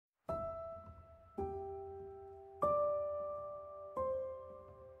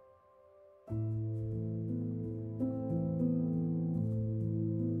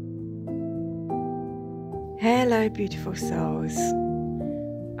Hello, beautiful souls.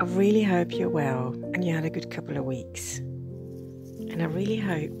 I really hope you're well and you had a good couple of weeks. And I really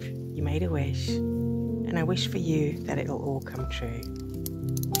hope you made a wish, and I wish for you that it'll all come true.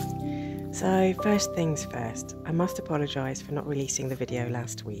 So first things first, I must apologise for not releasing the video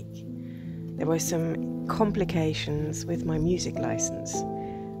last week. There were some complications with my music licence,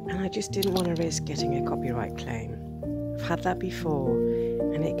 and I just didn't want to risk getting a copyright claim. I've had that before,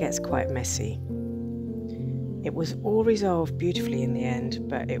 and it gets quite messy. It was all resolved beautifully in the end,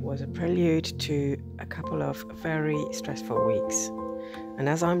 but it was a prelude to a couple of very stressful weeks. And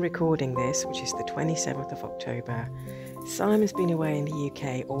as I'm recording this, which is the 27th of October, Simon's been away in the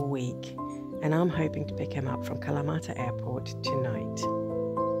UK all week, and I'm hoping to pick him up from Kalamata Airport tonight.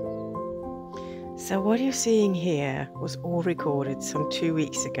 So what you're seeing here was all recorded some 2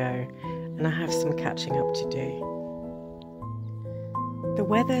 weeks ago, and I have some catching up to do. The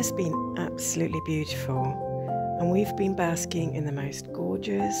weather's been absolutely beautiful, and we've been basking in the most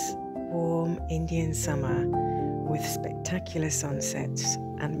gorgeous, warm Indian summer with spectacular sunsets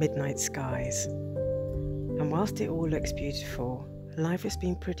and midnight skies. And whilst it all looks beautiful, life has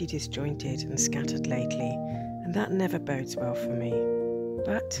been pretty disjointed and scattered lately, and that never bodes well for me.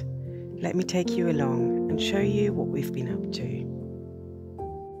 But let me take you along and show you what we've been up to.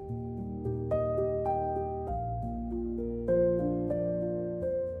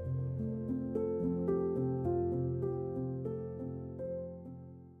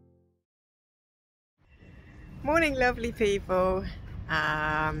 Morning, lovely people.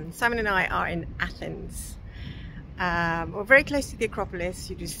 Simon and I are in Athens. We're very close to the Acropolis.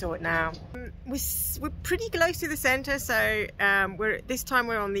 You just saw it now. We're pretty close to the centre, so this time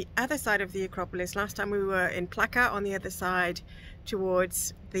we're on the other side of the Acropolis. Last time we were in Plaka on the other side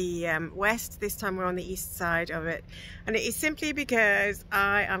towards the west. This time we're on the east side of it, and it is simply because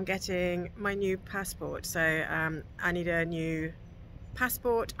I am getting my new passport. So I need a new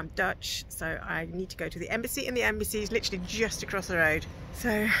passport. I'm Dutch, so I need to go to the embassy, and the embassy is literally just across the road.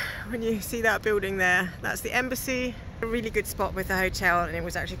 So when you see that building there, that's the embassy. A really good spot with the hotel, and it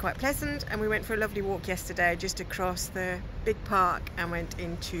was actually quite pleasant. And we went for a lovely walk yesterday just across the big park and went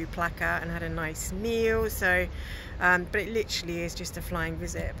into Plaka and had a nice meal. So but it literally is just a flying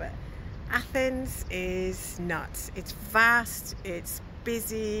visit. But Athens is nuts. It's vast, it's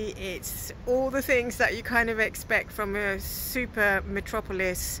busy, it's all the things that you kind of expect from a super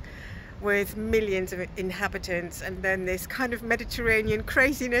metropolis with millions of inhabitants, and then this kind of Mediterranean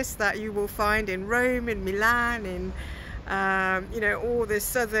craziness that you will find in Rome and Milan and you know, all the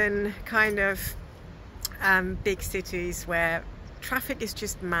southern kind of big cities where traffic is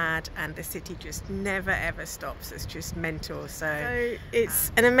just mad and the city just never ever stops. It's just mental. So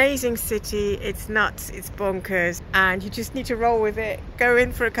it's an amazing city. It's nuts, it's bonkers, and you just need to roll with it. Go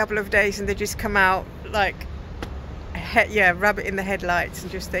in for a couple of days and they just come out like rabbit in the headlights,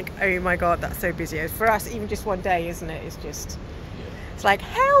 and just think, oh my god, that's so busy. For us, even just one day, isn't it? It's just, it's like,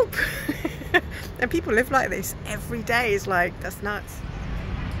 help. And people live like this every day. It's like, that's nuts.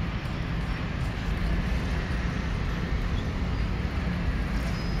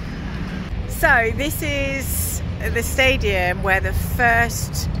 So this is the stadium where the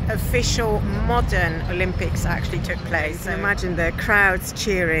first official modern Olympics actually took place. So imagine the crowds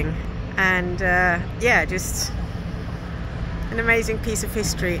cheering, and yeah, just an amazing piece of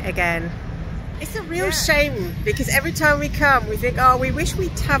history again. It's a real shame, because every time we come we think, oh, we wish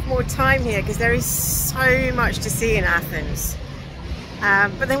we'd have more time here, because there is so much to see in Athens.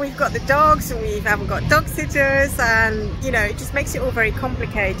 But then we've got the dogs, and we haven't got dog sitters, and you know, it just makes it all very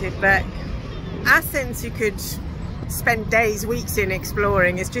complicated. But Athens, you could spend days, weeks in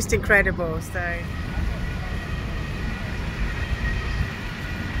exploring. It's just incredible. So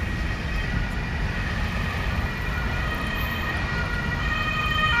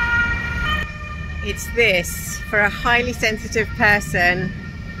it's this for a highly sensitive person,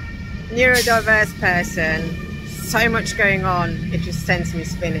 neurodiverse person. So much going on, it just sends me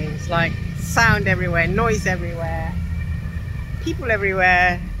spinning. It's like sound everywhere, noise everywhere, people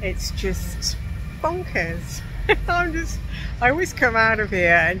everywhere. It's just bonkers. I always come out of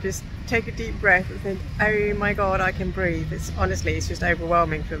here and just take a deep breath and think, oh my god, I can breathe. It's honestly, it's just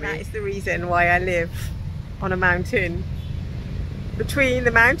overwhelming for me. That is the reason why I live on a mountain, between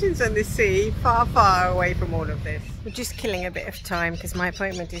the mountains and the sea, far, far away from all of this. We're just killing a bit of time because my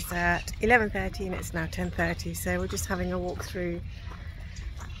appointment is at 11:30 and it's now 10:30, so we're just having a walk through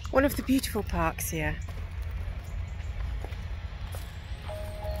one of the beautiful parks here.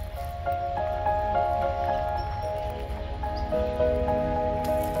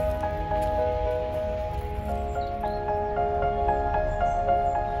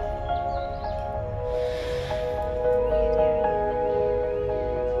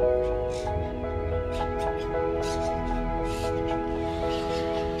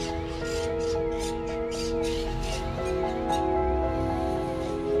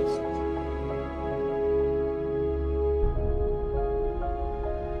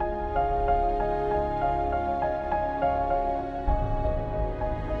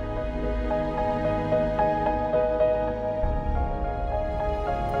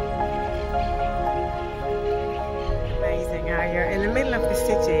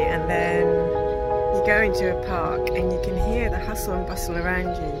 city, and then you go into a park and you can hear the hustle and bustle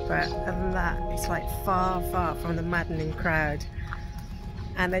around you, but other than that it's like far, far from the maddening crowd,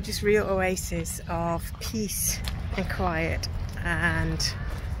 and they're just real oases of peace and quiet and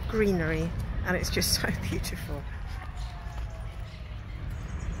greenery, and it's just so beautiful.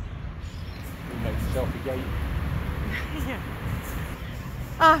 Make yourself a gate. Yeah.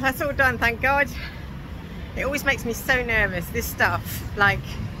 Oh, that's all done, thank God. It always makes me so nervous, this stuff, like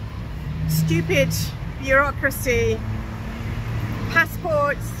stupid bureaucracy,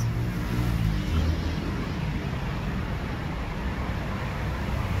 passports,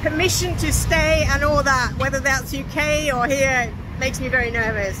 permission to stay and all that, whether that's UK or here, makes me very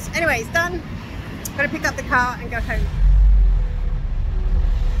nervous. Anyway, it's done. I'm going to pick up the car and go home.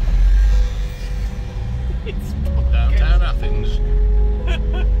 It's downtown Athens.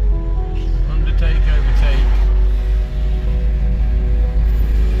 Undertake, overtake.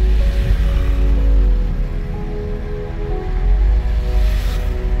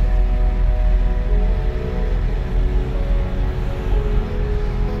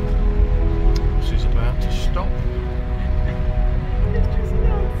 This is about to stop. It's just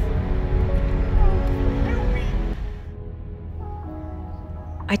nuts. Oh, help me.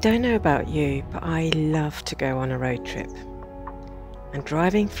 I don't know about you, but I love to go on a road trip. And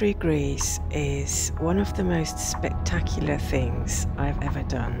driving through Greece is one of the most spectacular things I've ever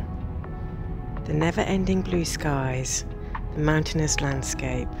done. The never-ending blue skies, the mountainous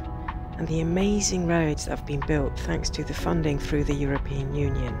landscape, and the amazing roads that have been built thanks to the funding through the European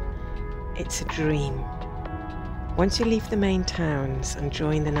Union. It's a dream. Once you leave the main towns and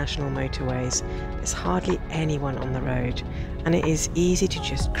join the national motorways, there's hardly anyone on the road, and it is easy to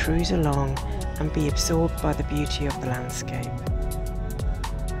just cruise along and be absorbed by the beauty of the landscape.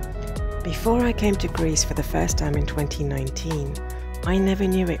 Before I came to Greece for the first time in 2019, I never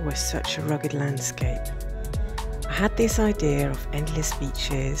knew it was such a rugged landscape. I had this idea of endless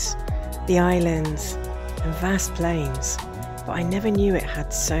beaches, the islands, and vast plains, but I never knew it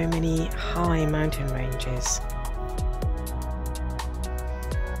had so many high mountain ranges.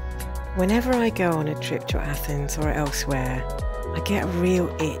 Whenever I go on a trip to Athens or elsewhere, I get a real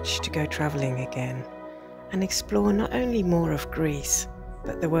itch to go travelling again and explore not only more of Greece,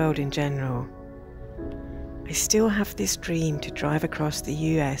 but the world in general. I still have this dream to drive across the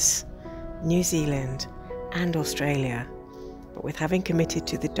US, New Zealand and Australia, but with having committed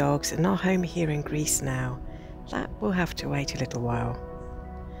to the dogs and our home here in Greece now, that will have to wait a little while.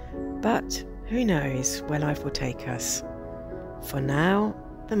 But who knows where life will take us. For now,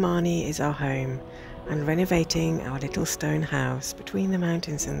 the Marnie is our home, and renovating our little stone house between the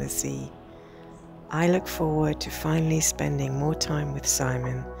mountains and the sea. I look forward to finally spending more time with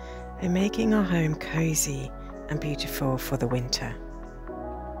Simon and making our home cozy and beautiful for the winter.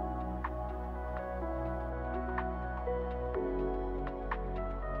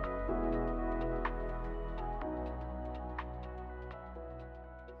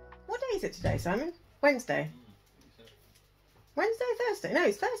 What day is it today, Simon? Wednesday? Wednesday or Thursday? No,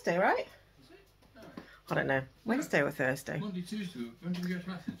 it's Thursday, right? Is it? No. I don't know. Wednesday or Thursday? Monday, Tuesday. When did we go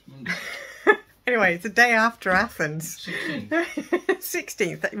to Athens? Monday. Anyway, it's the day after Athens. 16th.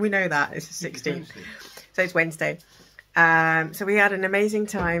 16th. We know that. It's the 16th. Wednesday. So it's Wednesday. So we had an amazing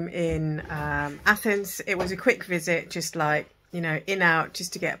time in Athens. It was a quick visit, just like, you know, in, out,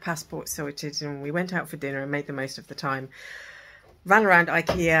 just to get a passport sorted. And we went out for dinner and made the most of the time. Ran around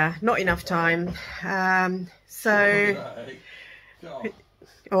IKEA, not enough time.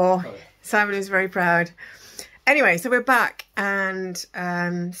 Simon is very proud. Anyway, so we're back, and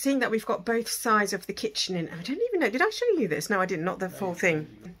seeing that we've got both sides of the kitchen in. I don't even know, did I show you this? No, I didn't, not the full thing.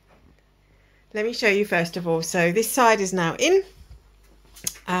 Let me show you first of all. So this side is now in,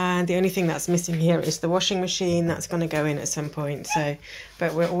 and the only thing that's missing here is the washing machine. That's going to go in at some point. So,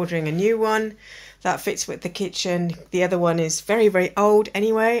 but we're ordering a new one that fits with the kitchen. The other one is very, very old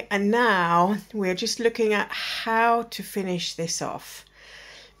anyway, and now we're just looking at how to finish this off,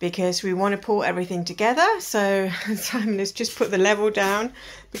 because we want to pull everything together. So Simon has just put the level down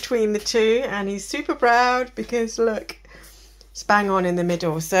between the two, and he's super proud because look, it's bang on in the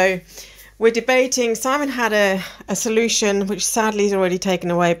middle. So we're debating. Simon had a solution which sadly is already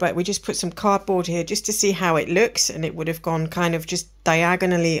taken away, but we just put some cardboard here just to see how it looks, and it would have gone kind of just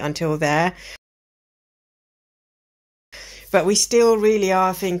diagonally until there. But we still really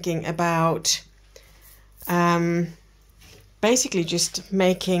are thinking about basically just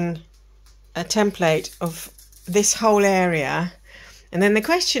making a template of this whole area, and then the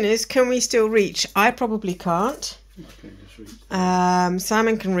question is, can we still reach? I probably can't.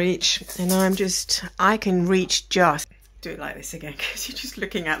 Simon can reach, and I can reach just. do it like this again because you're just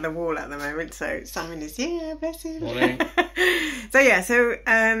looking at the wall at the moment. So Simon is, yeah, bless him. Morning. So yeah, so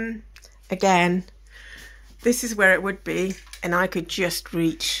again, this is where it would be, and I could just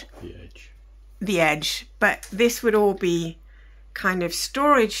reach the edge, but this would all be kind of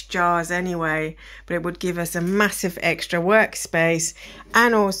storage jars anyway, but it would give us a massive extra workspace,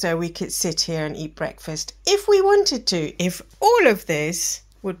 and also we could sit here and eat breakfast if we wanted to, if all of this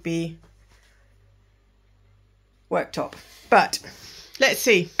would be worktop. But let's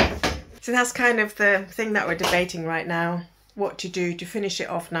see. So that's kind of the thing that we're debating right now, what to do to finish it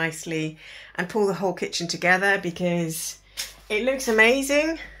off nicely and pull the whole kitchen together, because it looks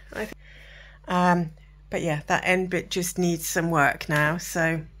amazing, I think. But yeah, that end bit just needs some work now,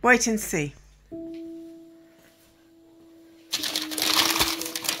 so wait and see.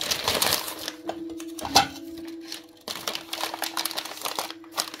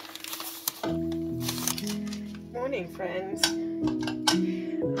 Morning, friends.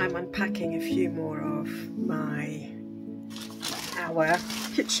 I'm unpacking a few more of our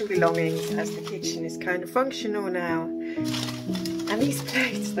kitchen belongings, as the kitchen is kind of functional now. And these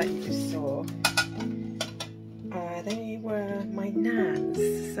plates that you just saw, they were my nan's,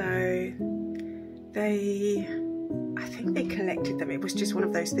 so I think they collected them. It was just one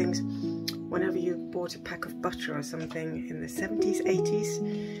of those things, whenever you bought a pack of butter or something in the 70s,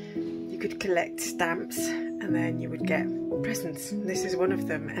 80s, you could collect stamps and then you would get presents. This is one of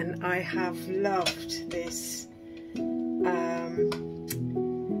them, and I have loved this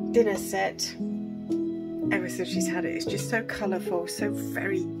dinner set ever since she's had it. It's just so colourful, so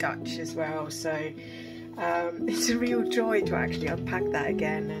very Dutch as well, so it's a real joy to actually unpack that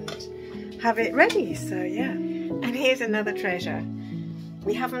again and have it ready. So yeah, and here's another treasure.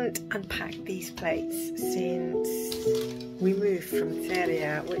 We haven't unpacked these plates since we moved from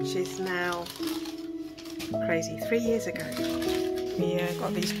Seria, which is now crazy 3 years ago. We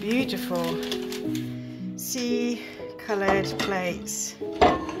got these beautiful sea coloured plates,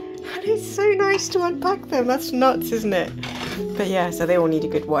 and it's so nice to unpack them. That's nuts, isn't it? But yeah, so they all need a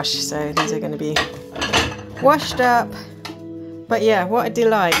good wash, so these are going to be washed up. But yeah, what a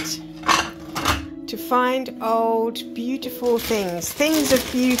delight to find old beautiful things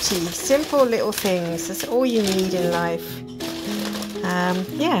of beauty, simple little things. That's all you need in life.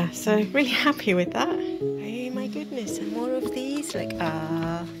 Yeah, so really happy with that. Oh my goodness, and more of these. Like,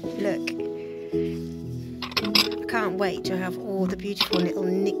 look, I can't wait to have all the beautiful little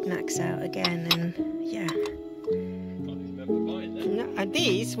knickknacks out again. And yeah, and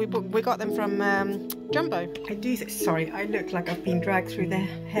these we got them from Jumbo. Sorry, I look like I've been dragged through the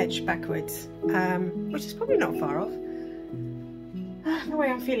hedge backwards, which is probably not far off. The way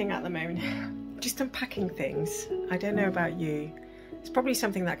I'm feeling at the moment, just unpacking things. I don't know about you. It's probably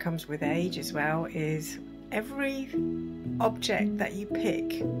something that comes with age as well, is every object that you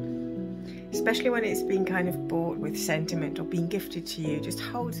pick, especially when it's been kind of bought with sentiment or been gifted to you, just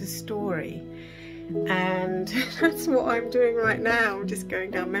holds a story. And that's what I'm doing right now. I'm just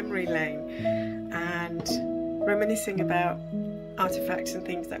going down memory lane and reminiscing about artifacts and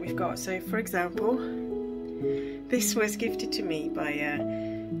things that we've got. So for example, this was gifted to me by a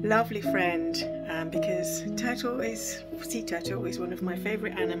lovely friend, because sea turtle is one of my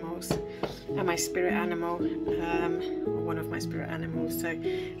favourite animals, and my spirit animal, one of my spirit animals. So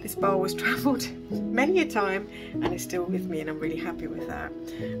this bowl was travelled many a time and is still with me, and I'm really happy with that.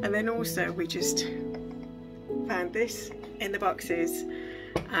 And then also we just found this in the boxes,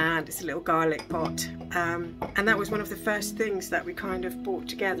 and it's a little garlic pot, and that was one of the first things that we kind of bought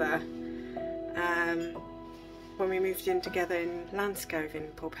together when we moved in together in Landscove in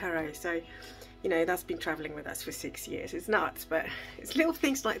Porpero. So, you know, that's been travelling with us for 6 years. It's nuts, but it's little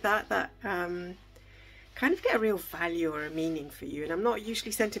things like that that kind of get a real value or a meaning for you. And I'm not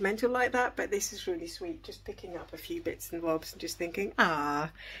usually sentimental like that, but this is really sweet, just picking up a few bits and bobs and just thinking,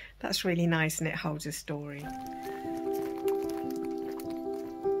 that's really nice, and it holds a story.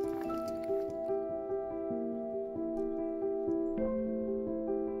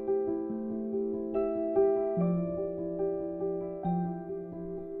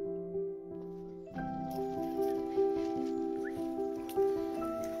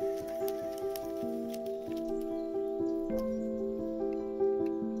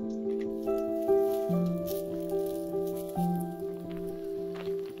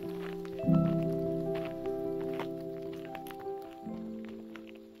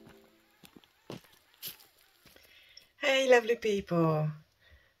 Hey lovely people,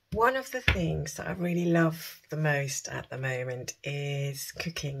 one of the things that I really love the most at the moment is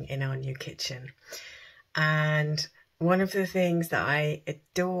cooking in our new kitchen. And one of the things that I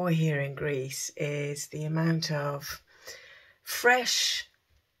adore here in Greece is the amount of fresh,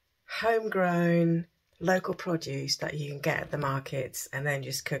 homegrown, local produce that you can get at the markets, and then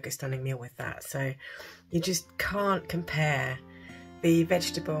just cook a stunning meal with that. So you just can't compare the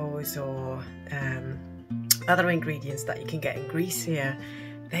vegetables or other ingredients that you can get in Greece here.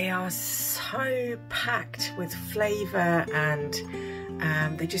 They are so packed with flavour, and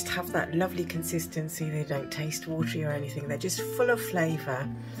they just have that lovely consistency. They don't taste watery or anything. They're just full of flavour,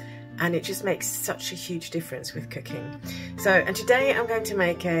 and it just makes such a huge difference with cooking. So, and today I'm going to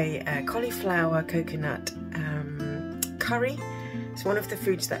make a cauliflower coconut curry. It's one of the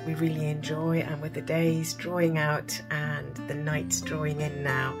foods that we really enjoy, and with the days drawing out and the nights drawing in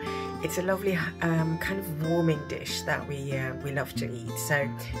now, it's a lovely kind of warming dish that we love to eat. So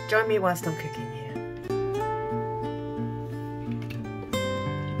join me whilst I'm cooking here.